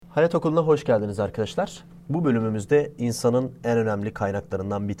Hayat Okulu'na hoş geldiniz arkadaşlar. Bu bölümümüzde insanın en önemli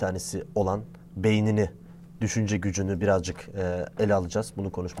kaynaklarından bir tanesi olan beynini, düşünce gücünü birazcık ele alacağız.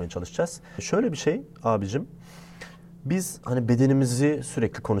 Bunu konuşmaya çalışacağız. Şöyle bir şey abicim. Biz hani bedenimizi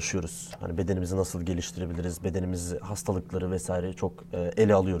sürekli konuşuyoruz. Hani bedenimizi nasıl geliştirebiliriz, bedenimizi, hastalıkları vesaire çok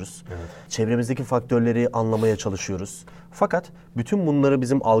ele alıyoruz. Evet. Çevremizdeki faktörleri anlamaya çalışıyoruz. Fakat bütün bunları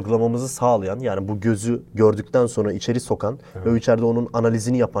bizim algılamamızı sağlayan, yani bu gözü gördükten sonra içeri sokan ve içeride onun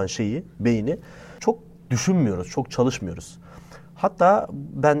analizini yapan şeyi, beyni çok düşünmüyoruz, çok çalışmıyoruz. Hatta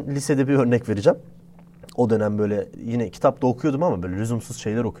ben lisede bir örnek vereceğim. O dönem böyle yine kitapta okuyordum ama böyle lüzumsuz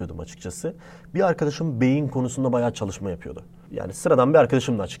şeyler okuyordum açıkçası. Bir arkadaşım beyin konusunda bayağı çalışma yapıyordu. Yani sıradan bir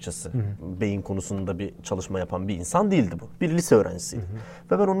arkadaşımdı açıkçası. Beyin konusunda bir çalışma yapan bir insan değildi bu. Bir lise öğrencisiydi.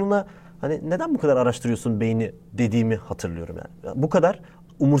 Ve ben onunla hani neden bu kadar araştırıyorsun beyni dediğimi hatırlıyorum yani. Bu kadar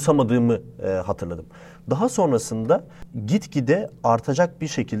umursamadığımı hatırladım. Daha sonrasında gitgide artacak bir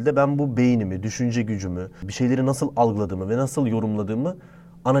şekilde ben bu beynimi, düşünce gücümü, bir şeyleri nasıl algıladığımı ve nasıl yorumladığımı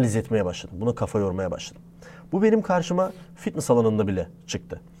analiz etmeye başladım. Buna kafa yormaya başladım. Bu benim karşıma fitness alanında bile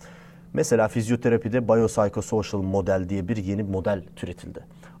çıktı. Mesela fizyoterapide biopsychosocial model diye bir yeni model türetildi.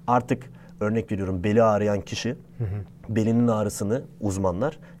 Artık örnek veriyorum, beli ağrıyan kişi belinin ağrısını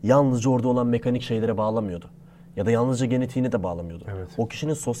uzmanlar yalnızca orada olan mekanik şeylere bağlamıyordu. Ya da yalnızca genetiğini de bağlamıyordu. Evet. O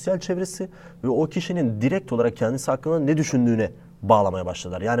kişinin sosyal çevresi ve o kişinin direkt olarak kendisi hakkında ne düşündüğüne bağlamaya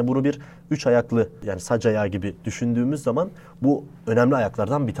başladılar. Yani bunu bir üç ayaklı, yani sac ayağı gibi düşündüğümüz zaman bu önemli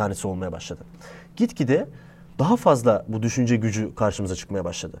ayaklardan bir tanesi olmaya başladı. Gitgide daha fazla bu düşünce gücü karşımıza çıkmaya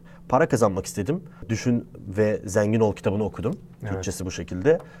başladı. Para kazanmak istedim. Düşün ve Zengin Ol kitabını okudum. Evet. Türkçesi bu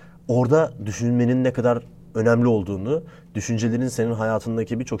şekilde. Orada düşünmenin ne kadar önemli olduğunu, düşüncelerin senin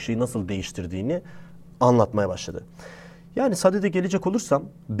hayatındaki birçok şeyi nasıl değiştirdiğini anlatmaya başladı. Yani sadede gelecek olursam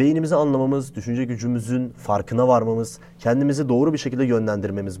beynimizi anlamamız, düşünce gücümüzün farkına varmamız, kendimizi doğru bir şekilde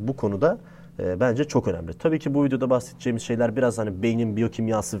yönlendirmemiz bu konuda bence çok önemli. Tabii ki bu videoda bahsedeceğimiz şeyler biraz hani beynin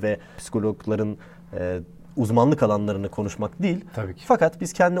biyokimyası ve psikologların uzmanlık alanlarını konuşmak değil. Tabii ki. Fakat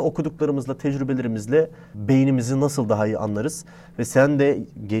biz kendi okuduklarımızla, tecrübelerimizle beynimizi nasıl daha iyi anlarız. Ve sen de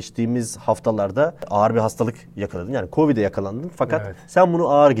geçtiğimiz haftalarda ağır bir hastalık yakaladın. Yani Covid'e yakalandın. Fakat sen bunu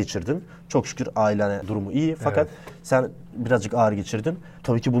ağır geçirdin. Çok şükür ailene durumu iyi. Fakat sen birazcık ağır geçirdin.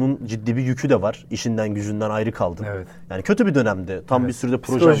 Tabii ki bunun ciddi bir yükü de var. İşinden gücünden ayrı kaldın. Evet. Yani kötü bir dönemde. Tam bir sürede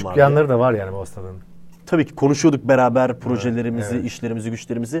projem vardı. Psikolojik yanları da var yani bu hastalığın. Tabii ki konuşuyorduk beraber projelerimizi, işlerimizi,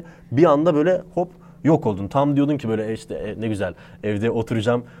 güçlerimizi. Bir anda böyle hop yok oldun. Tam diyordun ki böyle işte ne güzel evde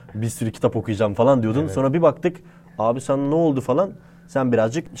oturacağım, bir sürü kitap okuyacağım falan diyordun. Evet. Sonra bir baktık abi sen ne oldu falan. Sen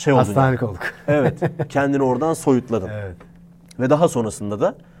birazcık şey oldun. Hastanelik olduk. Evet. Kendini oradan soyutladın. Evet. Ve daha sonrasında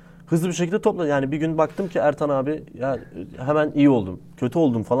da hızlı bir şekilde topladın. Yani bir gün baktım ki Ertan abi ya hemen iyi oldum, kötü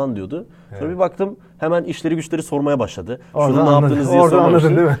oldum falan diyordu. Sonra bir baktım hemen işleri güçleri sormaya başladı. Şunu ne yaptınız diye sormaya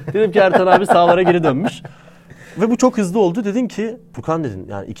başladı. Dedim ki Ertan abi sahalara geri dönmüş. Ve bu çok hızlı oldu. Dedin ki Furkan dedin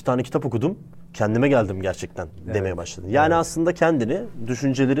yani 2 tane kitap okudum. Kendime geldim gerçekten demeye başladın. Yani aslında kendini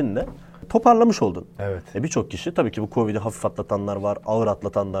düşüncelerinle toparlamış oldun. Evet. Birçok kişi tabii ki bu Covid'i hafif atlatanlar var, ağır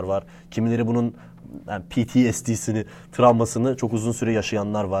atlatanlar var. Kimileri bunun yani PTSD'sini, travmasını çok uzun süre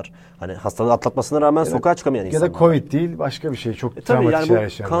yaşayanlar var. Hani hastalığı atlatmasına rağmen sokağa çıkamayan insanlar. Ya da Covid değil başka bir şey. Çok travmatik yani şeyler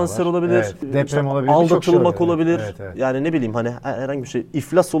yaşayanlar var. Kanser olabilir, deprem olabilir, aldatılmak olabilir. Evet. Yani ne bileyim hani herhangi bir şey,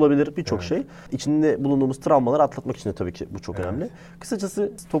 iflas olabilir birçok şey. İçinde bulunduğumuz travmaları atlatmak için de tabii ki bu çok önemli.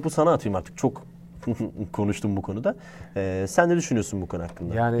 Kısacası topu sana atayım artık. Çok konuştum bu konuda. Sen ne düşünüyorsun bu konu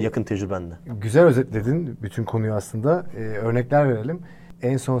hakkında? Yani, yakın tecrübenle. Güzel özetledin bütün konuyu aslında. Örnekler verelim.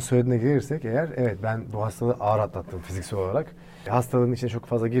 En son söylediğine gelirsek eğer, evet ben bu hastalığı ağır atlattım fiziksel olarak. Hastalığın içine çok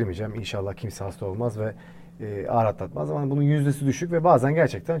fazla girmeyeceğim. İnşallah kimse hasta olmaz ve ağır atlatmaz. Ama bunun yüzdesi düşük ve bazen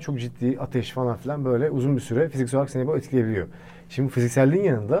gerçekten çok ciddi ateş falan filan böyle uzun bir süre fiziksel olarak seni böyle etkileyebiliyor. Şimdi fizikselliğin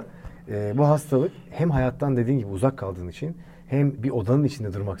yanında bu hastalık hem hayattan dediğin gibi uzak kaldığın için hem bir odanın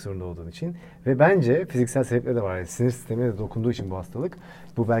içinde durmak zorunda olduğun için ve bence fiziksel sebepleri de var. Yani sinir sistemine de dokunduğu için bu hastalık.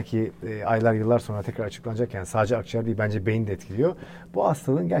 Bu belki aylar yıllar sonra tekrar açıklanacak. Yani sadece akciğer değil bence beyin de etkiliyor. Bu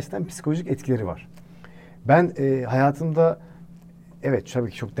hastalığın gerçekten psikolojik etkileri var. Ben hayatımda evet tabii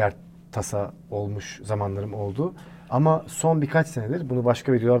ki çok dert tasa olmuş zamanlarım oldu. Ama son birkaç senedir bunu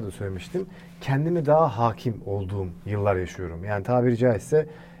başka videolarda da söylemiştim. Kendime daha hakim olduğum yıllar yaşıyorum. Yani tabiri caizse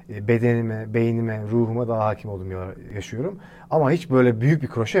bedenime, beynime, ruhuma daha hakim olduğum yıllar yaşıyorum. Ama hiç böyle büyük bir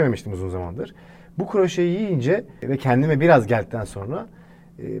kroşe yememiştim uzun zamandır. Bu kroşeyi yiyince ve kendime biraz geldikten sonra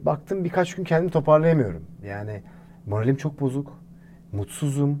baktım birkaç gün kendimi toparlayamıyorum. Yani moralim çok bozuk,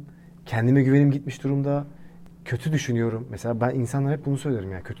 mutsuzum, kendime güvenim gitmiş durumda, kötü düşünüyorum. Mesela ben insanlara hep bunu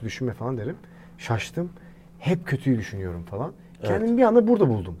söylerim yani kötü düşünme falan derim. Şaştım, hep kötüyü düşünüyorum falan. Kendimi bir anda burada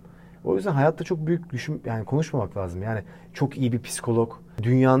buldum. O yüzden hayatta çok büyük yani konuşmamak lazım. Yani çok iyi bir psikolog,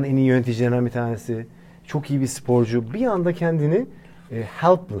 Dünyanın en iyi yöneticilerinden bir tanesi. Çok iyi bir sporcu. Bir anda kendini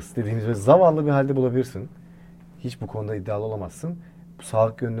helpless dediğimiz böyle zavallı bir halde bulabilirsin. Hiç bu konuda iddialı olamazsın. Bu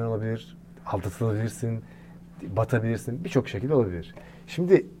sağlık yönünden olabilir. Aldatılabilirsin. Batabilirsin. Birçok şekilde olabilir.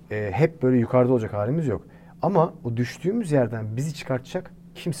 Şimdi hep böyle yukarıda olacak halimiz yok. Ama o düştüğümüz yerden bizi çıkartacak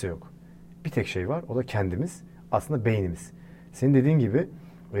kimse yok. Bir tek şey var. O da kendimiz. Aslında beynimiz. Senin dediğin gibi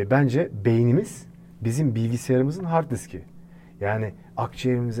bence beynimiz bizim bilgisayarımızın hard diski. Yani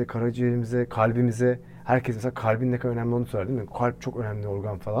akciğerimize, karaciğerimize, kalbimize, herkes mesela kalbin ne kadar önemli olduğunu söyler değil mi? Kalp çok önemli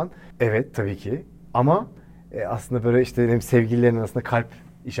organ falan. Evet tabii ki. Ama aslında böyle işte sevgililerin arasında kalp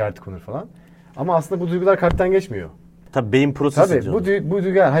işareti konur falan. Ama aslında bu duygular kalpten geçmiyor. Tabii beyin prosesi Tabii bu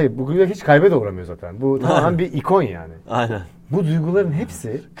duygular, hayır bu duygular hiç kalbe de uğramıyor zaten. Bu tamamen bir ikon yani. Aynen. Bu duyguların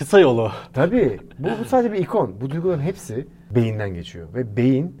hepsi Kısa yolu. tabii bu sadece bir ikon. Bu duyguların hepsi beyinden geçiyor. Ve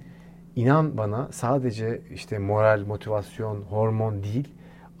beyin inan bana sadece işte moral, motivasyon, hormon değil.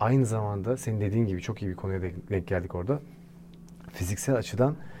 Aynı zamanda senin dediğin gibi çok iyi bir konuya denk geldik orada. Fiziksel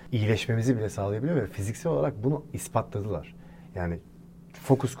açıdan iyileşmemizi bile sağlayabiliyor ve fiziksel olarak bunu ispatladılar. Yani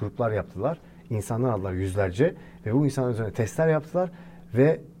fokus gruplar yaptılar. İnsanlar aldılar yüzlerce ve bu insanlar üzerine testler yaptılar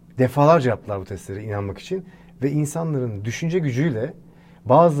ve defalarca yaptılar bu testleri inanmak için. Ve insanların düşünce gücüyle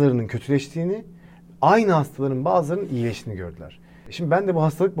bazılarının kötüleştiğini, aynı hastaların bazılarının iyileştiğini gördüler. Şimdi ben de bu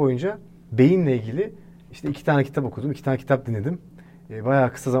hastalık boyunca beyinle ilgili işte 2 tane kitap okudum, 2 tane kitap dinledim.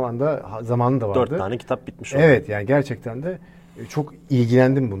 Bayağı kısa zamanı da vardı. 4 tane kitap bitmiş oldu. Evet yani gerçekten de çok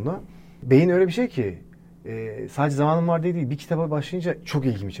ilgilendim bununla. Beyin öyle bir şey ki sadece zamanım var diye değil. Bir kitaba başlayınca çok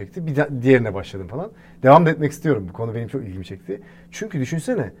ilgimi çekti. Bir diğerine başladım falan. Devam da etmek istiyorum. Bu konu benim çok ilgimi çekti. Çünkü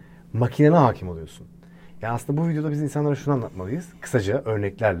düşünsene makinene hakim oluyorsun. Yani aslında bu videoda biz insanlara şunu anlatmalıyız. Kısaca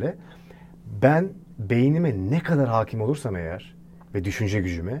örneklerle. Ben beynime ne kadar hakim olursam eğer ve düşünce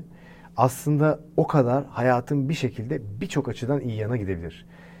gücüme aslında o kadar hayatım bir şekilde birçok açıdan iyi yana gidebilir.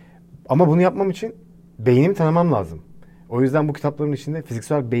 Ama bunu yapmam için beynimi tanımam lazım. O yüzden bu kitapların içinde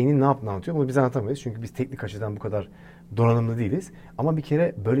fiziksel olarak beynin ne yaptığını anlatıyor. Bunu biz anlatamayız. Çünkü biz teknik açıdan bu kadar donanımlı değiliz. Ama bir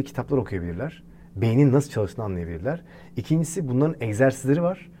kere böyle kitaplar okuyabilirler. Beynin nasıl çalıştığını anlayabilirler. İkincisi bunların egzersizleri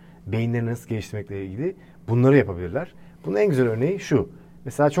var. Beyinlerini nasıl geliştirmekle ilgili bunları yapabilirler. Bunun en güzel örneği şu.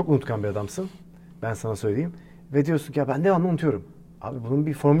 Mesela çok unutkan bir adamsın. Ben sana söyleyeyim. Ve diyorsun ki ya ben devamlı unutuyorum. Abi bunun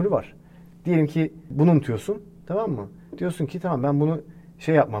bir formülü var. Diyelim ki bunu unutuyorsun. Tamam mı? Diyorsun ki tamam ben bunu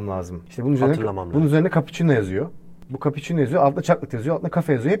yapmam lazım. İşte bunun üzerine cappuccino yazıyor. Bu cappuccino yazıyor. Altında chocolate yazıyor. Altında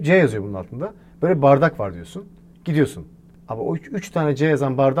kafe yazıyor. Hep C yazıyor bunun altında. Böyle bir bardak var diyorsun. Gidiyorsun. Ama o 3 tane C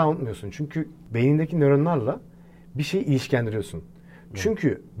yazan bardağı unutmuyorsun. Çünkü beynindeki nöronlarla bir şeyi ilişkilendiriyorsun.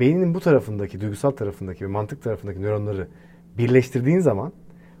 Çünkü beyninin bu tarafındaki, duygusal tarafındaki ve mantık tarafındaki nöronları birleştirdiğin zaman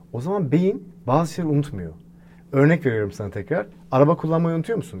o zaman beyin bazı şeyleri unutmuyor. Örnek veriyorum sana tekrar. Araba kullanmayı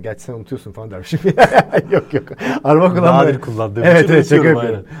unutuyor musun? Gerçi sen unutuyorsun falan dermişim. Yok. Araba kullanmayı... Nadir kullandığım Evet şaka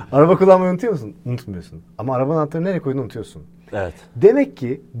yapıyorum. Araba kullanmayı unutuyor musun? Unutmuyorsun. Ama arabanın anahtarını nereye koyduğunu unutuyorsun. Evet. Demek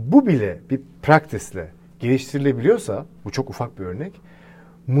ki bu bile bir practice'le geliştirilebiliyorsa, bu çok ufak bir örnek,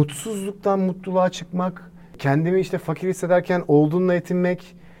 mutsuzluktan mutluluğa çıkmak, kendimi işte fakir hissederken olduğunla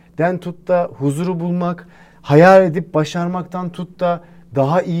yetinmekten tut da huzuru bulmak, hayal edip başarmaktan tut da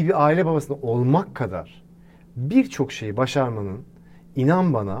daha iyi bir aile babasında olmak kadar birçok şeyi başarmanın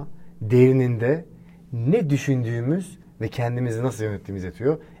inan bana derininde ne düşündüğümüz ve kendimizi nasıl yönettiğimiz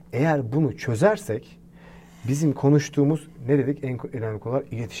yatıyor. Eğer bunu çözersek bizim konuştuğumuz ne dedik en önemli konular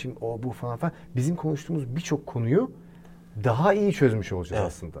iletişim o bu falan bizim konuştuğumuz birçok konuyu daha iyi çözmüş olacağız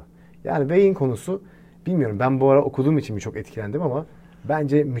aslında. Yani beyin konusu bilmiyorum ben bu ara okuduğum için mi çok etkilendim ama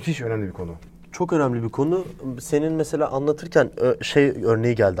bence müthiş önemli bir konu. Çok önemli bir konu. Senin mesela anlatırken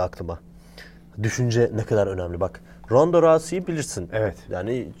örneği geldi aklıma. Düşünce ne kadar önemli bak. Ronda Rousey'i bilirsin. Evet.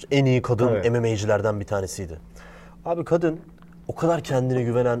 Yani en iyi kadın MMA'cilerden bir tanesiydi. Abi kadın o kadar kendine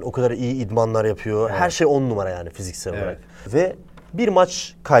güvenen, o kadar iyi idmanlar yapıyor. Evet. Her şey 10 numara yani fiziksel olarak. Ve bir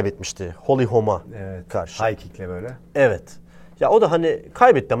maç kaybetmişti Holly Holm'a karşı. High kick'le böyle. Evet. Ya o da hani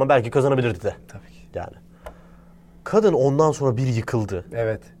kaybetti ama belki kazanabilirdi de. Tabii ki. Yani. Kadın ondan sonra bir yıkıldı.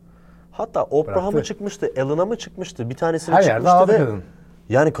 Evet. Hatta Oprah'a mı çıkmıştı, Ellen'a mı çıkmıştı? Bir tanesine her çıkmıştı yerde ağladı kadın.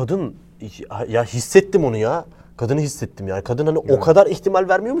 Yani kadın ya hissettim onu ya. Kadını hissettim yani. Kadın hani o kadar ihtimal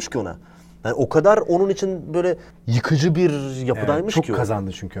vermiyormuş ki ona. Yani o kadar onun için böyle yıkıcı bir yapıdaymış çok ki. Çok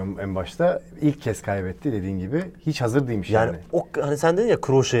kazandı çünkü en başta. İlk kez kaybetti dediğin gibi. Hiç hazır değilmiş yani. O hani sen dedin ya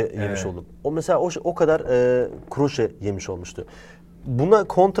kroşe yemiş oldum. O mesela o kadar kroşe yemiş olmuştu. Buna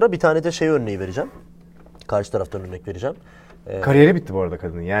kontra bir tane de örneği vereceğim. Karşı taraftan örnek vereceğim. Kariyeri bitti bu arada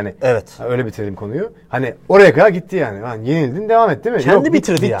kadının. Yani evet. Öyle bitirelim konuyu. Hani oraya kadar gitti yani. Yani yenildin devam et değil mi? Kendi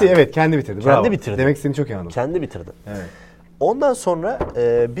bitirdi yani. Evet kendi bitirdi. Kendi bitirdi. Demek istediğini çok iyi anladım. Kendi bitirdi. Evet. Ondan sonra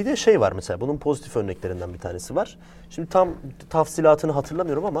bir de şey var mesela, bunun pozitif örneklerinden bir tanesi var. Şimdi tam tafsilatını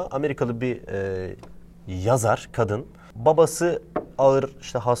hatırlamıyorum ama Amerikalı bir yazar, kadın. Babası ağır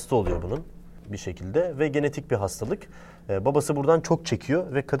işte hasta oluyor bunun bir şekilde ve genetik bir hastalık. Babası buradan çok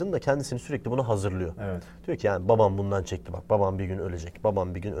çekiyor ve kadın da kendisini sürekli buna hazırlıyor. Evet. Diyor ki yani babam bundan çekti, bak babam bir gün ölecek,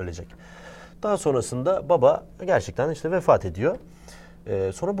 babam bir gün ölecek. Daha sonrasında baba gerçekten işte vefat ediyor.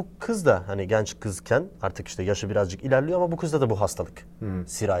 Sonra bu kız da hani genç kızken artık işte yaşı birazcık ilerliyor ama bu kızda da bu hastalık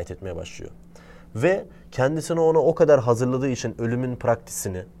sirayet etmeye başlıyor. Ve kendisini ona o kadar hazırladığı için ölümün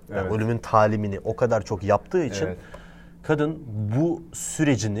praktisini, yani ölümün talimini o kadar çok yaptığı için kadın bu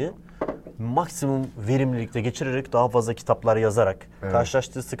sürecini maksimum verimlilikte geçirerek, daha fazla kitaplar yazarak,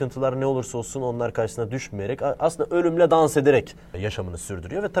 karşılaştığı sıkıntılar ne olursa olsun onlar karşısına düşmeyerek, aslında ölümle dans ederek yaşamını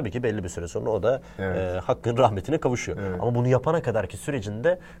sürdürüyor ve tabii ki belli bir süre sonra o da hakkın rahmetine kavuşuyor. Ama bunu yapana kadarki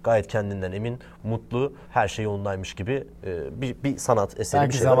sürecinde gayet kendinden emin, mutlu, her şey yolundaymış gibi bir sanat eseri,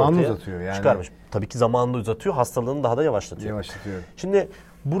 belki bir şeyler zamanını ortaya uzatıyor yani. çıkarmış. Tabii ki zamanını uzatıyor, hastalığını daha da yavaşlatıyor. Şimdi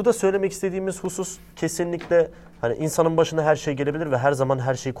burada söylemek istediğimiz husus kesinlikle hani insanın başına her şey gelebilir ve her zaman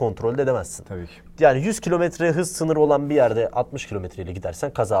her şeyi kontrol edemezsin. Tabii ki. Yani 100 kilometre hız sınırı olan bir yerde 60 kilometreyle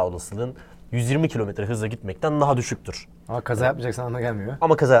gidersen kaza olasılığın 120 kilometre hızla gitmekten daha düşüktür. Ama kaza yapmayacaksan anlamına gelmiyor.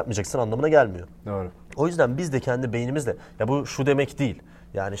 Ama kaza yapmayacaksın anlamına gelmiyor. Doğru. O yüzden biz de kendi beynimizle, ya bu şu demek değil.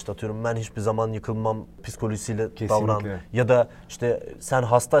 Yani işte atıyorum ben hiçbir zaman yıkılmam psikolojisiyle davran. Ya da işte sen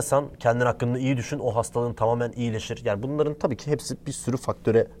hastaysan kendin hakkında iyi düşün, o hastalığın tamamen iyileşir. Yani bunların tabii ki hepsi bir sürü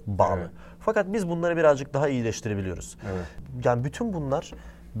faktöre bağlı. Evet. Fakat biz bunları birazcık daha iyileştirebiliyoruz. Evet. Yani bütün bunlar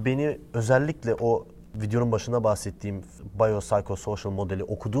beni özellikle o videonun başında bahsettiğim biopsychosocial modeli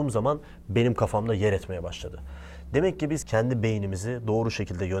okuduğum zaman benim kafamda yer etmeye başladı. Demek ki biz kendi beynimizi doğru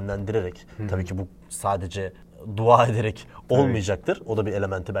şekilde yönlendirerek, tabii ki bu sadece dua ederek olmayacaktır. O da bir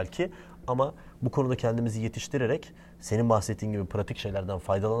elementi belki. Ama bu konuda kendimizi yetiştirerek, senin bahsettiğin gibi pratik şeylerden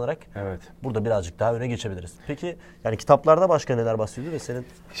faydalanarak burada birazcık daha öne geçebiliriz. Peki yani kitaplarda başka neler bahsediyor ve senin?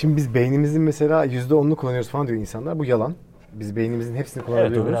 Şimdi biz beynimizin mesela %10'unu kullanıyoruz falan diyor insanlar. Bu yalan. Biz beynimizin hepsini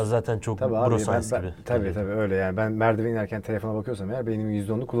kullanabiliyoruz. Evet, o biraz zaten çok neuroscience gibi. Tabii öyle yani. Ben merdiven inerken telefona bakıyorsam eğer beynimin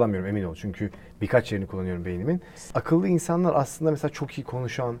 %10'unu kullanmıyorum, emin ol. Çünkü birkaç yerini kullanıyorum beynimin. Akıllı insanlar aslında mesela çok iyi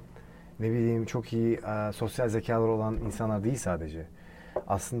konuşan, ne bileyim çok iyi sosyal zekaları olan insanlar değil sadece.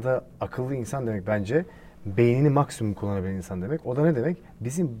 Aslında akıllı insan demek bence beynini maksimum kullanabilen insan demek. O da ne demek?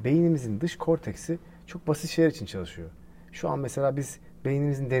 Bizim beynimizin dış korteksi çok basit şeyler için çalışıyor. Şu an mesela biz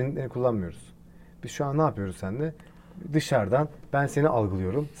beynimizin derinliklerini kullanmıyoruz. Biz şu an ne yapıyoruz seninle? Dışarıdan ben seni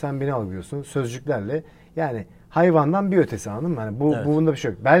algılıyorum, sen beni algılıyorsun sözcüklerle. Yani hayvandan bir ötesi, anladın mı? Yani bunda bir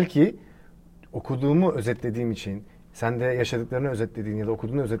şey yok. Belki okuduğumu özetlediğim için, sen de yaşadıklarını özetlediğin ya da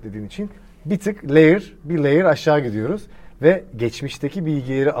okuduğunu özetlediğin için bir tık bir layer aşağı gidiyoruz ve geçmişteki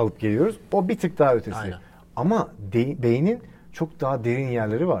bilgileri alıp geliyoruz. O bir tık daha ötesi. Aynen. Ama beynin çok daha derin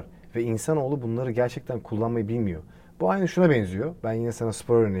yerleri var ve insanoğlu bunları gerçekten kullanmayı bilmiyor. Bu aynı şuna benziyor. Ben yine sana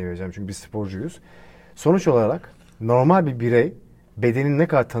spor örneği vereceğim çünkü biz sporcuyuz. Sonuç olarak normal bir birey bedenini ne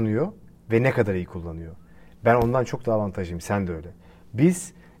kadar tanıyor ve ne kadar iyi kullanıyor. Ben ondan çok daha avantajlıyım. Sen de öyle.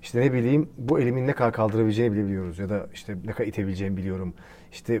 Biz işte ne bileyim bu elimin ne kadar kaldırabileceğini bile biliyoruz. Ya da işte ne kadar itebileceğimi biliyorum.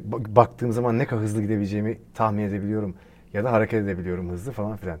 İşte baktığım zaman ne kadar hızlı gidebileceğimi tahmin edebiliyorum. Ya da hareket edebiliyorum hızlı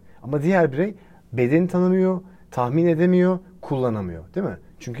falan filan. Ama diğer birey bedeni tanımıyor, tahmin edemiyor, kullanamıyor. Değil mi?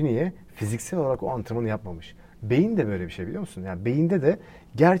 Çünkü niye? Fiziksel olarak o antrenmanı yapmamış. Beyin de böyle bir şey, biliyor musun? Yani beyinde de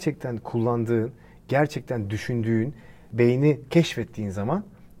gerçekten kullandığın, gerçekten düşündüğün, beyni keşfettiğin zaman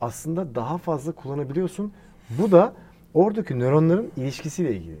aslında daha fazla kullanabiliyorsun. Bu da oradaki nöronların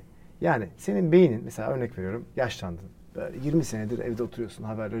ilişkisiyle ilgili. Yani senin beynin, mesela örnek veriyorum, yaşlandın. Böyle 20 senedir evde oturuyorsun,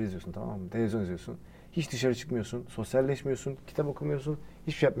 haberleri izliyorsun, tamam mı? Televizyon izliyorsun. Hiç dışarı çıkmıyorsun, sosyalleşmiyorsun, kitap okumuyorsun,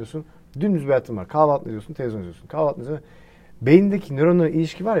 hiçbir şey yapmıyorsun. Dümdüz bir hayatın var. Kahvaltı ediyorsun, televizyon izliyorsun. Kahvaltı ediyorsun. Beyindeki nöronların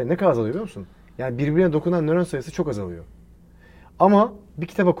ilişki var ya, ne kadar azalıyor biliyor musun? Yani birbirine dokunan nöron sayısı çok azalıyor. Ama bir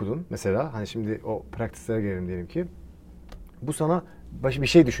kitap okudun mesela, hani şimdi o praktislere gelelim diyelim ki. Bu sana bir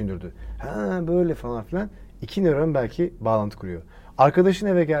şey düşündürdü. Ha böyle falan filan. 2 nöron belki bağlantı kuruyor. Arkadaşın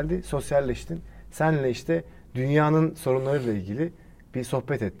eve geldi, sosyalleştin. Senle işte dünyanın sorunlarıyla ilgili bir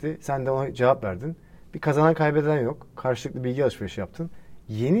sohbet etti. Sen de ona cevap verdin. Bir kazanan kaybeden yok. Karşılıklı bilgi alışverişi yaptın.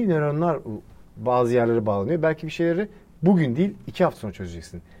 Yeni nöronlar bazı yerlere bağlanıyor. Belki bir şeyleri bugün değil 2 hafta sonra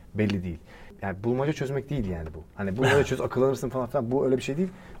çözeceksin. Belli değil. Yani bulmaca çözmek değil yani bu. Hani bulmaca çöz, akıllanırsın falan filan. Bu öyle bir şey değil.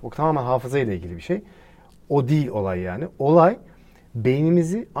 O tamamen hafızayla ilgili bir şey. O değil olay yani. Olay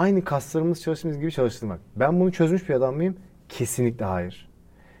beynimizi aynı kaslarımız çalıştığımız gibi çalıştırmak. Ben bunu çözmüş bir adam mıyım? Kesinlikle hayır.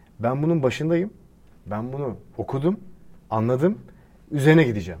 Ben bunun başındayım. Ben bunu okudum, anladım. Üzerine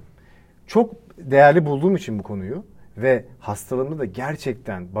gideceğim. Çok değerli bulduğum için bu konuyu ve hastalığımda da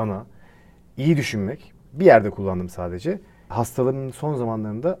gerçekten bana iyi düşünmek, bir yerde kullandım sadece. Hastalığımın son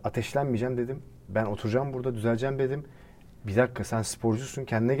zamanlarında ateşlenmeyeceğim dedim. Ben oturacağım burada, düzeleceğim dedim. Bir dakika, sen sporcusun,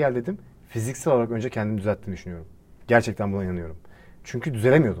 kendine gel dedim. Fiziksel olarak önce kendimi düzelttiğini düşünüyorum. Gerçekten buna inanıyorum. Çünkü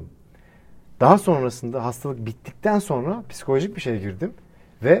düzelemiyordum. Daha sonrasında hastalık bittikten sonra psikolojik bir şeye girdim.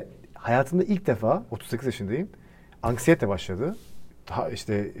 Ve hayatımda ilk defa, 38 yaşındayım, anksiyete başladı.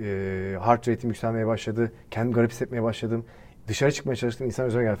 Heart rate'im yükselmeye başladı. Kendimi garip hissetmeye başladım. Dışarı çıkmaya çalıştım, insan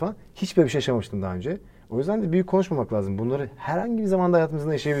üzerine geldi falan. Hiç böyle bir şey yaşamamıştım daha önce. O yüzden de büyük konuşmamak lazım. Bunları herhangi bir zamanda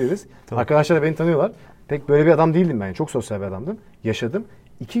hayatımızda yaşayabiliriz. Tamam. Arkadaşlar da beni tanıyorlar. Pek böyle bir adam değildim ben. Çok sosyal bir adamdım. Yaşadım.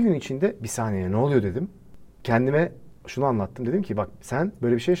 2 gün içinde bir saniye ne oluyor dedim. Kendime şunu anlattım. Dedim ki bak sen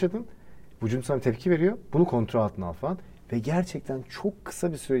böyle bir şey yaşadın. Vücudun sana tepki veriyor. Bunu kontrol altına al falan. Ve gerçekten çok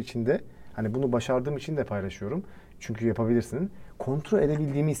kısa bir süre içinde, hani bunu başardığım için de paylaşıyorum. Çünkü yapabilirsin. Kontrol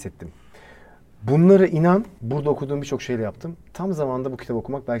edebildiğimi hissettim. Bunları inan, burada okuduğum birçok şeyle yaptım. Tam zamanında bu kitabı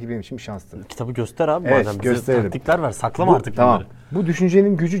okumak belki benim için bir şanstı. Kitabı göster abi. Evet, madem gösterelim. Taktikler ver. Saklama artık tamam. bunları. Bu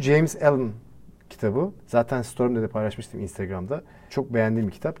Düşüncenin Gücü, James Allen kitabı. Zaten Story'imde de paylaşmıştım Instagram'da. Çok beğendiğim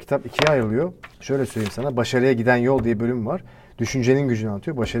bir kitap. Kitap ikiye ayrılıyor. Şöyle söyleyeyim sana. Başarıya giden yol diye bölüm var. Düşüncenin gücünü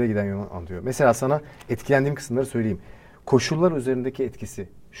anlatıyor. Başarıya giden yolu anlatıyor. Mesela sana etkilendiğim kısımları söyleyeyim. Koşullar üzerindeki etkisi.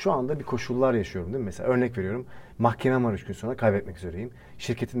 Şu anda bir koşullar yaşıyorum değil mi? Mesela örnek veriyorum. Mahkemem var 3 gün sonra, kaybetmek üzereyim.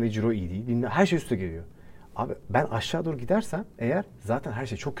 Şirketimde ciro iyi değil. Bilmem, her şey üste geliyor. Abi ben aşağı doğru gidersem eğer zaten her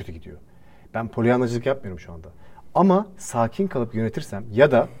şey çok kötü gidiyor. Ben polyanacılık yapmıyorum şu anda. Ama sakin kalıp yönetirsem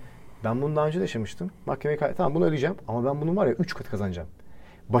ya da ben bunu daha önce de yaşamıştım. Mahkemeye tamam bunu ödeyeceğim ama ben bunun var ya 3 kat kazanacağım.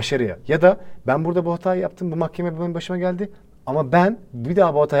 Başarıya. Ya da ben burada bu hatayı yaptım. Bu mahkeme benim başıma geldi. Ama ben bir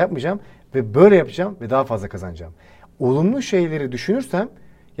daha bu hatayı yapmayacağım ve böyle yapacağım ve daha fazla kazanacağım. Olumlu şeyleri düşünürsem,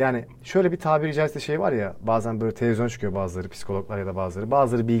 yani şöyle bir tabiri caizse şey var ya, bazen böyle televizyon çıkıyor bazıları, psikologlar ya da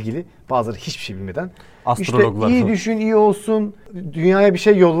bazıları bilgili, bazıları hiçbir şey bilmeden. Astrologlar. İşte iyi düşün, iyi olsun, dünyaya bir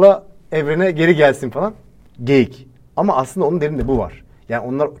şey yolla, evrene geri gelsin falan. Geyik. Ama aslında onun derinde bu var. Yani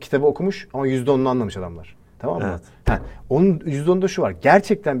onlar kitabı okumuş ama %10'unu anlamış adamlar. Tamam mı? Evet. Onun %10'unda şu var.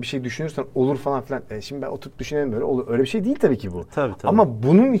 Gerçekten bir şey düşünürsen olur falan filan. Şimdi ben oturup düşünelim böyle olur. Öyle bir şey değil tabii ki bu. Tabii. Ama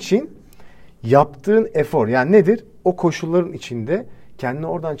bunun için yaptığın efor, yani nedir? O koşulların içinde kendini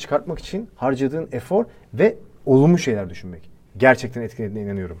oradan çıkartmak için harcadığın efor ve olumlu şeyler düşünmek. Gerçekten etkilediğine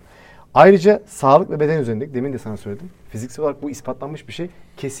inanıyorum. Ayrıca sağlık ve beden üzerindeki, demin de sana söyledim. Fiziksel olarak bu ispatlanmış bir şey.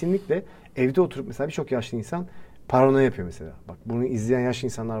 Kesinlikle evde oturup mesela birçok yaşlı insan paranoya yapıyor mesela. Bak bunu izleyen yaşlı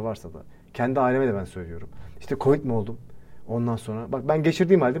insanlar varsa da. Kendi aileme de ben söylüyorum. İşte Covid mi oldum? Ondan sonra bak ben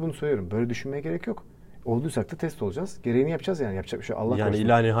geçirdiğim halde bunu söylüyorum. Böyle düşünmeye gerek yok. Olduysak da test olacağız. Gereğini yapacağız yani. Yapacak bir şey Allah korusun. Yani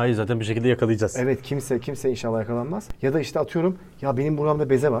ilahi hayır zaten bir şekilde yakalayacağız. Evet, kimse inşallah yakalanmaz. Ya da işte atıyorum ya benim buramda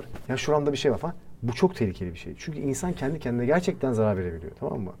beze var. Ya şuramda bir şey var falan. Bu çok tehlikeli bir şey. Çünkü insan kendi kendine gerçekten zarar verebiliyor.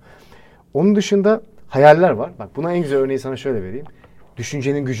 Tamam mı? Onun dışında hayaller var. Bak buna en güzel örneği sana şöyle vereyim.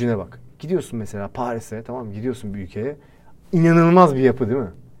 Düşüncenin gücüne bak. Gidiyorsun mesela Paris'e, tamam mı? Gidiyorsun bir ülkeye. İnanılmaz bir yapı değil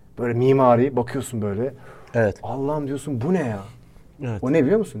mi? Böyle mimari bakıyorsun böyle. Evet. Allah'ım diyorsun bu ne ya? Evet. O ne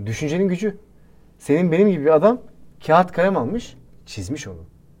biliyor musun? Düşüncenin gücü. Senin benim gibi bir adam kağıt kalem almış, çizmiş onu.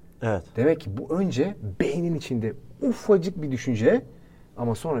 Evet. Demek ki bu önce beynin içinde ufacık bir düşünce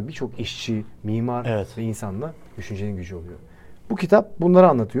ama sonra birçok işçi, mimar ve insanla düşüncenin gücü oluyor. Bu kitap bunları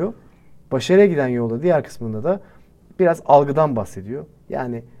anlatıyor. Başarıya giden yolda diğer kısmında da biraz algıdan bahsediyor.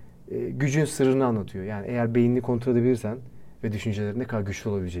 Yani gücün sırrını anlatıyor. Yani eğer beynini kontrol edebilirsen ve düşüncelerin ne kadar güçlü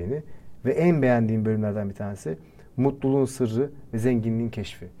olabileceğini ve en beğendiğim bölümlerden bir tanesi mutluluğun sırrı ve zenginliğin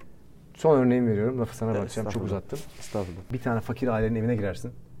keşfi. Son örneğimi veriyorum. Lafı sana bırakacağım. Çok uzattım. Estağfurullah. Bir tane fakir ailenin evine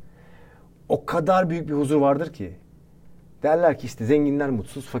girersin. O kadar büyük bir huzur vardır ki. Derler ki işte zenginler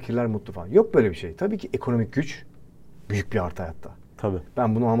mutsuz, fakirler mutlu falan. Yok böyle bir şey. Tabii ki ekonomik güç büyük bir artı hayatta. Tabii.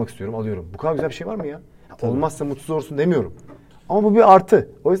 Ben bunu almak istiyorum, alıyorum. Bu kadar güzel bir şey var mı ya? Tabii. Olmazsa mutsuz olursun demiyorum. Ama bu bir artı.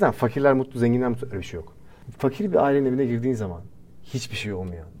 O yüzden fakirler mutlu, zenginler mutlu öyle bir şey yok. Fakir bir ailenin evine girdiğin zaman hiçbir şey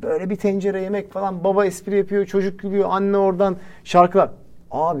olmuyor. Böyle bir tencere yemek falan, baba espri yapıyor, çocuk gülüyor, anne oradan şarkılar.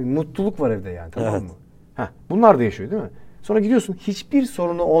 Abi mutluluk var evde yani, tamam mı? Bunlar da yaşıyor değil mi? Sonra gidiyorsun hiçbir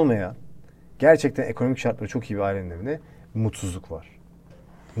sorunu olmayan, gerçekten ekonomik şartları çok iyi bir ailenin evine mutsuzluk var.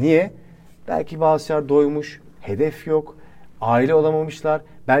 Niye? Belki bazıları doymuş, hedef yok, aile olamamışlar.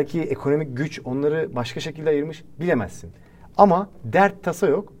 Belki ekonomik güç onları başka şekilde ayırmış, bilemezsin. Ama dert tasa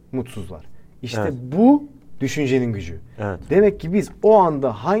yok, mutsuzlar. İşte bu düşüncenin gücü. Evet. Demek ki biz o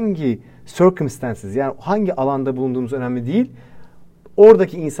anda hangi circumstances, yani hangi alanda bulunduğumuz önemli değil.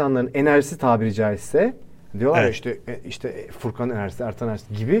 Oradaki insanların enerjisi tabiri caizse, diyorlar ya işte Furkan enerjisi, Ertan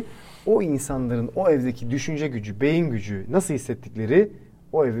enerjisi gibi, o insanların o evdeki düşünce gücü, beyin gücü nasıl hissettikleri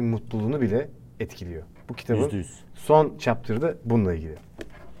o evin mutluluğunu bile etkiliyor. Bu kitabın %100. Son chapter'da bununla ilgili.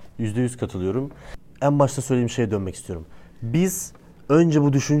 %100 katılıyorum. En başta söylediğim şeye dönmek istiyorum. Biz önce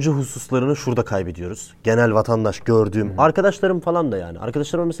bu düşünce hususlarını şurada kaybediyoruz. Genel vatandaş gördüğüm, arkadaşlarım falan da yani.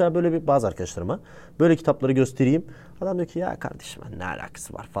 Arkadaşlarıma mesela bazı arkadaşlarıma böyle kitapları göstereyim. Adam diyor ki ya kardeşim ne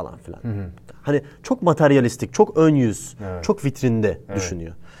alakası var falan filan. Hani çok materyalistik, çok ön yüz, çok vitrinde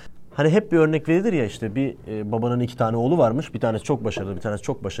düşünüyor. Hani hep bir örnek verilir ya işte bir babanın 2 tane oğlu varmış. Bir tanesi çok başarılı, bir tanesi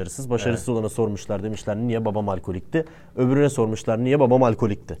çok başarısız. Başarısız olana sormuşlar, demişler niye babam alkolikti? Öbürüne sormuşlar niye babam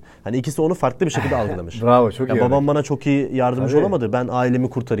alkolikti? Hani ikisi onu farklı bir şekilde algılamış. Bravo, çok iyi babam örnek. bana çok iyi yardımcı olamadı. Ben ailemi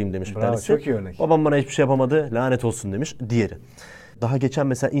kurtarayım demiş bir tanesi. Çok iyi örnek. Babam bana hiçbir şey yapamadı. Lanet olsun demiş diğeri. Daha geçen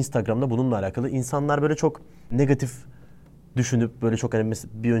mesela Instagram'da bununla alakalı insanlar böyle çok negatif düşünüp böyle çok hani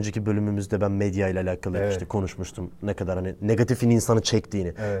bir önceki bölümümüzde ben medya ile alakalı işte konuşmuştum. Ne kadar hani negatifin insanı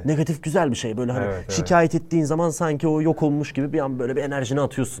çektiğini. Negatif güzel bir şey böyle hani şikayet ettiğin zaman sanki o yok olmuş gibi bir an böyle bir enerjini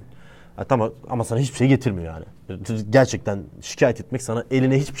atıyorsun. Tamam ama sana hiçbir şey getirmiyor yani. Gerçekten şikayet etmek sana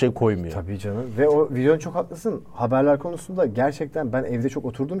eline hiçbir şey koymuyor. Tabii canım. Ve o videonun çok haklısın. Haberler konusunda gerçekten ben evde çok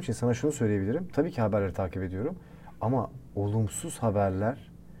oturduğum için sana şunu söyleyebilirim. Tabii ki haberleri takip ediyorum. Ama olumsuz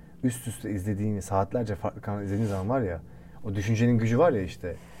haberler üst üste izlediğini saatlerce farklı kanal izlediğin zaman var ya, o düşüncenin gücü var ya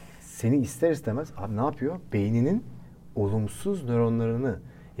işte, seni ister istemez abi ne yapıyor? Beyninin olumsuz nöronlarını,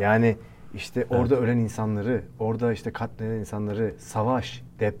 yani işte orada ölen insanları, orada işte katlenen insanları, savaş,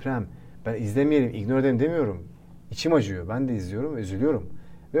 deprem, ben izlemeyelim, ignore edelim demiyorum. İçim acıyor. Ben de izliyorum ve üzülüyorum.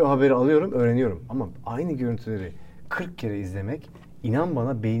 Ve o haberi alıyorum, öğreniyorum. Ama aynı görüntüleri 40 kere izlemek, inan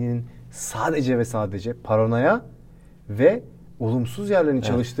bana, beyninin sadece ve sadece paranoya ve olumsuz yerlerini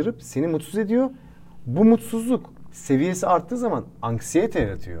çalıştırıp seni mutsuz ediyor. Bu mutsuzluk seviyesi arttığı zaman anksiyete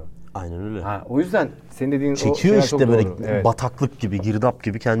yaratıyor. Aynen öyle. O yüzden senin dediğin çekiyor o işte böyle doğru. bataklık gibi, girdap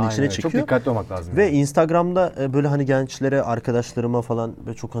gibi kendi içine çekiyor. Çok dikkatli olmak lazım. Ve Instagram'da böyle hani gençlere, arkadaşlarıma falan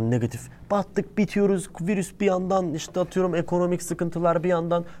böyle çok hani negatif, battık, bitiyoruz, virüs bir yandan, işte atıyorum ekonomik sıkıntılar bir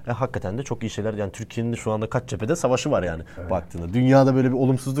yandan. Hakikaten de çok iyi şeyler. Yani Türkiye'nin de şu anda kaç cephede savaşı var yani baktığında. Dünyada böyle bir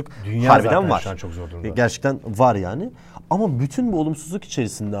olumsuzluk harbiden var. Şu an çok zor durumda. Gerçekten var yani. Ama bütün bu olumsuzluk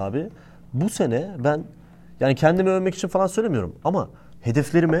içerisinde abi bu sene ben yani kendimi övmek için falan söylemiyorum ama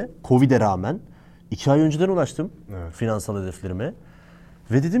hedeflerime Covid'e rağmen 2 ay önceden ulaştım finansal hedeflerime.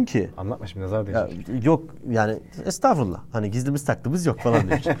 Ve dedim ki... Anlatma şimdi, nazar değecek. Yok yani estağfurullah. Hani gizlimiz taklımız yok falan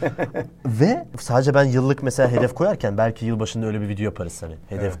demiş. Ve sadece ben yıllık mesela hedef koyarken, belki yılbaşında öyle bir video yaparız hani.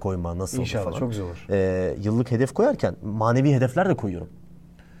 Hedef koyma nasıl İnşallah, olur falan. çok güzel olur. Yıllık hedef koyarken manevi hedefler de koyuyorum.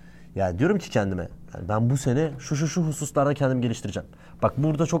 Yani diyorum ki kendime, yani ben bu sene şu hususlarda kendimi geliştireceğim. Bak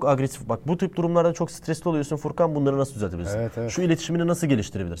burada çok agresif, bak bu tip durumlarda çok stresli oluyorsun Furkan, bunları nasıl düzeltebilirsin? Evet. Şu iletişimini nasıl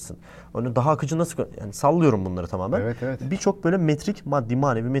geliştirebilirsin? Onu daha akıcı nasıl, yani sallıyorum bunları tamamen. Evet. Birçok böyle metrik, maddi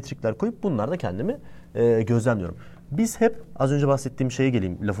manevi metrikler koyup bunlarda kendimi gözlemliyorum. Biz hep az önce bahsettiğim şeye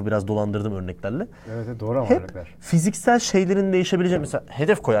geleyim, lafı biraz dolandırdım örneklerle. Evet doğru ama hep örnekler. fiziksel şeylerin değişebileceği, mesela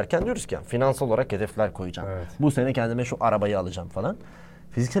hedef koyarken diyoruz ki yani, finansal olarak hedefler koyacağım. Bu sene kendime şu arabayı alacağım falan.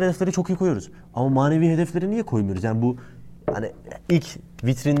 Fiziksel hedefleri çok iyi koyuyoruz. Ama manevi hedefleri niye koymuyoruz? Yani bu hani ilk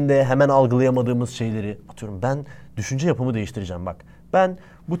vitrinde hemen algılayamadığımız şeyleri, atıyorum ben düşünce yapımı değiştireceğim bak. Ben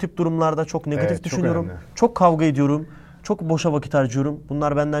bu tip durumlarda çok negatif düşünüyorum. Çok kavga ediyorum. Çok boşa vakit harcıyorum.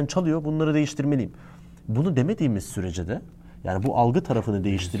 Bunlar benden çalıyor. Bunları değiştirmeliyim. Bunu demediğimiz sürece de, yani bu algı tarafını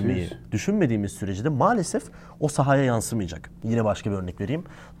değiştirmeyi düşünmediğimiz sürece de maalesef o sahaya yansımayacak. Yine başka bir örnek vereyim.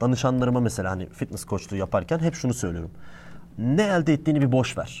 Danışanlarıma mesela hani fitness koçluğu yaparken hep şunu söylüyorum. Ne elde ettiğini bir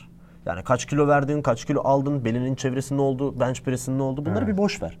boş ver. Yani kaç kilo verdin, kaç kilo aldın, belinin çevresi ne oldu, bench press'in ne oldu, bunları bir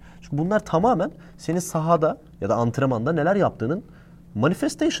boş ver. Çünkü bunlar tamamen senin sahada ya da antrenmanda neler yaptığının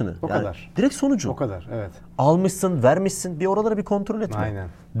manifestation'ı. O kadar. Direkt sonucu. O kadar, evet. Almışsın, vermişsin, bir oraları bir kontrol etme. Aynen.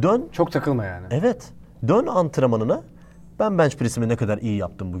 Dön. Çok takılma yani. Evet. Dön antrenmanına. Ben bench press'imi ne kadar iyi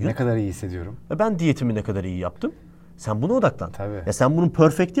yaptım bugün. Ne kadar iyi hissediyorum. Ben diyetimi ne kadar iyi yaptım. Sen buna odaklan. Tabii. Ya sen bunu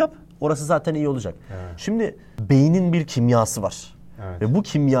perfect yap. Orası zaten iyi olacak. Evet. Şimdi beynin bir kimyası var. Evet. Ve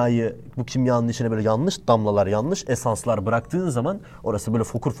bu kimyanın içine böyle yanlış damlalar, yanlış esanslar bıraktığın zaman orası böyle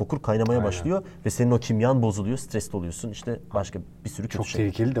fokur fokur kaynamaya başlıyor ve senin o kimyan bozuluyor, stresli oluyorsun. İşte başka bir sürü kötü çok şey.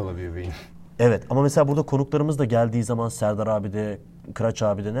 Çok tehlikeli de olabiliyor beyin. Evet ama mesela burada konuklarımız da geldiği zaman Serdar abi de, Kıraç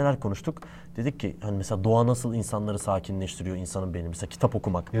abi de neler konuştuk? Dedik ki hani mesela doğa nasıl insanları sakinleştiriyor, insanın beyni. Mesela kitap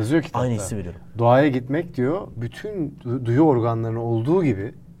okumak. Yazıyor kitapta. Aynı hissi veriyorum. Doğaya gitmek diyor, bütün duyu organlarının olduğu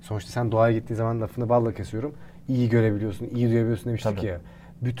gibi, sonuçta sen doğaya gittiğin zaman, lafını balla kesiyorum, iyi görebiliyorsun, iyi duyabiliyorsun demiştik ya.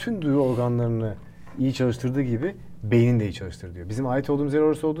 Bütün duyu organlarını iyi çalıştırdığı gibi beynin de iyi çalıştır diyor. Bizim ait olduğumuz yer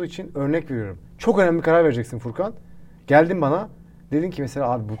orası olduğu için örnek veriyorum. Çok önemli bir karar vereceksin Furkan. Geldin bana, dedin ki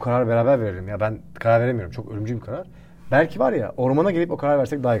mesela abi bu kararı beraber verelim. Ya ben karar veremiyorum, çok ölümcül bir karar. Belki var ya, ormana gelip o karar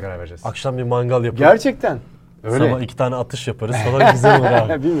versek daha iyi karar vereceğiz. Akşam bir mangal yapalım. Gerçekten. Öyle. Sabah 2 tane atış yaparız falan, güzel olur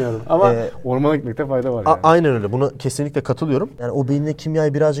abi. Bilmiyorum ama ormana gitmekte fayda var yani. Aynen öyle. Buna kesinlikle katılıyorum. Yani o beynine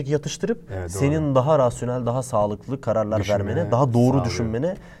kimyayı birazcık yatıştırıp Evet, senin daha rasyonel, daha sağlıklı kararlar Düşünmene vermene, daha doğru sağlıyor.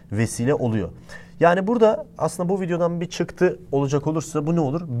 düşünmene vesile oluyor. Yani burada aslında bu videodan bir çıktı olacak olursa bu ne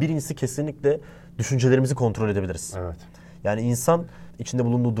olur? Birincisi kesinlikle düşüncelerimizi kontrol edebiliriz. Evet. Yani insan içinde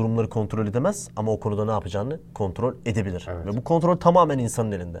bulunduğu durumları kontrol edemez ama o konuda ne yapacağını kontrol edebilir. Evet. Ve bu kontrol tamamen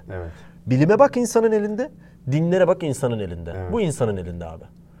insanın elinde. Evet. Bilime bak insanın elinde, dinlere bak insanın elinde. Evet. Bu insanın elinde abi.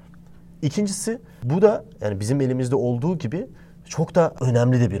 İkincisi, bu da yani bizim elimizde olduğu gibi çok da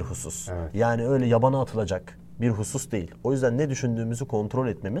önemli de bir husus. Evet. Yani öyle yabana atılacak bir husus değil. O yüzden ne düşündüğümüzü kontrol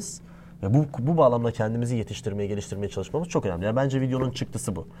etmemiz ve bu bağlamda kendimizi yetiştirmeye, geliştirmeye çalışmamız çok önemli. Yani bence videonun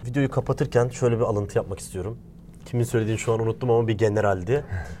çıktısı bu. Videoyu kapatırken şöyle bir alıntı yapmak istiyorum. Kimin söylediğini şu an unuttum ama bir generaldi.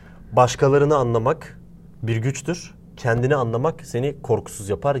 Başkalarını anlamak bir güçtür. Kendini anlamak seni korkusuz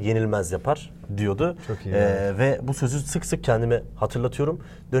yapar, yenilmez yapar diyordu. Çok iyi. Ve bu sözü sık sık kendime hatırlatıyorum.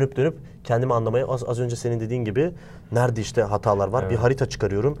 Dönüp dönüp kendimi anlamaya, az önce senin dediğin gibi nerede işte hatalar var, bir harita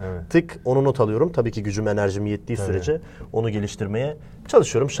çıkarıyorum. Evet. Tık onu not alıyorum. Tabii ki gücüm, enerjim yettiği sürece onu geliştirmeye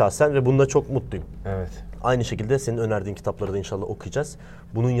çalışıyorum şahsen ve bunda çok mutluyum. Evet. Aynı şekilde senin önerdiğin kitapları da inşallah okuyacağız.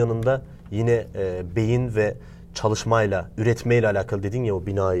 Bunun yanında yine beyin ve çalışmayla, üretmeyle alakalı dedin ya, o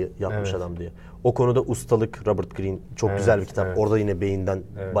binayı yapmış Evet. adam diye. O konuda ustalık, Robert Greene çok güzel bir kitap. evet. Orada yine beyinden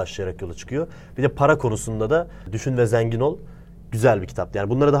başlayarak yola çıkıyor. Bir de para konusunda da Düşün ve Zengin Ol güzel bir kitap. Yani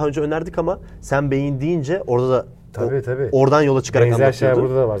bunları daha önce önerdik ama sen beyin deyince orada da Tabii. oradan yola çıkarak Benzer şeyler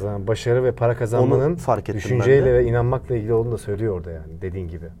anlatıyordu. burada da var zaten. Başarı ve para kazanmanın Onu fark ettim düşünceyle ben de. ve inanmakla ilgili olduğunu da söylüyor orada yani dediğin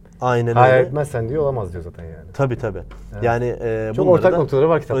gibi. Aynen Hayal öyle. etmezsen diyor olamaz diyor zaten yani. Tabii. Yani Çok bunları ortak da noktaları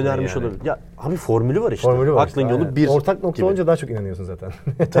var kitapların önermiş yani. olabilir. Ya abi formülü var işte. Formülü var Aklın işte, yolu aynen. bir Ortak nokta gibi. olunca daha çok inanıyorsun zaten.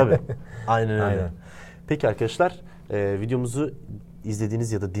 Tabii. Aynen öyle. Aynen. Peki arkadaşlar, videomuzu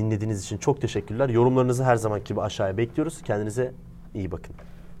izlediğiniz ya da dinlediğiniz için çok teşekkürler. Yorumlarınızı her zamanki gibi aşağıya bekliyoruz. Kendinize iyi bakın.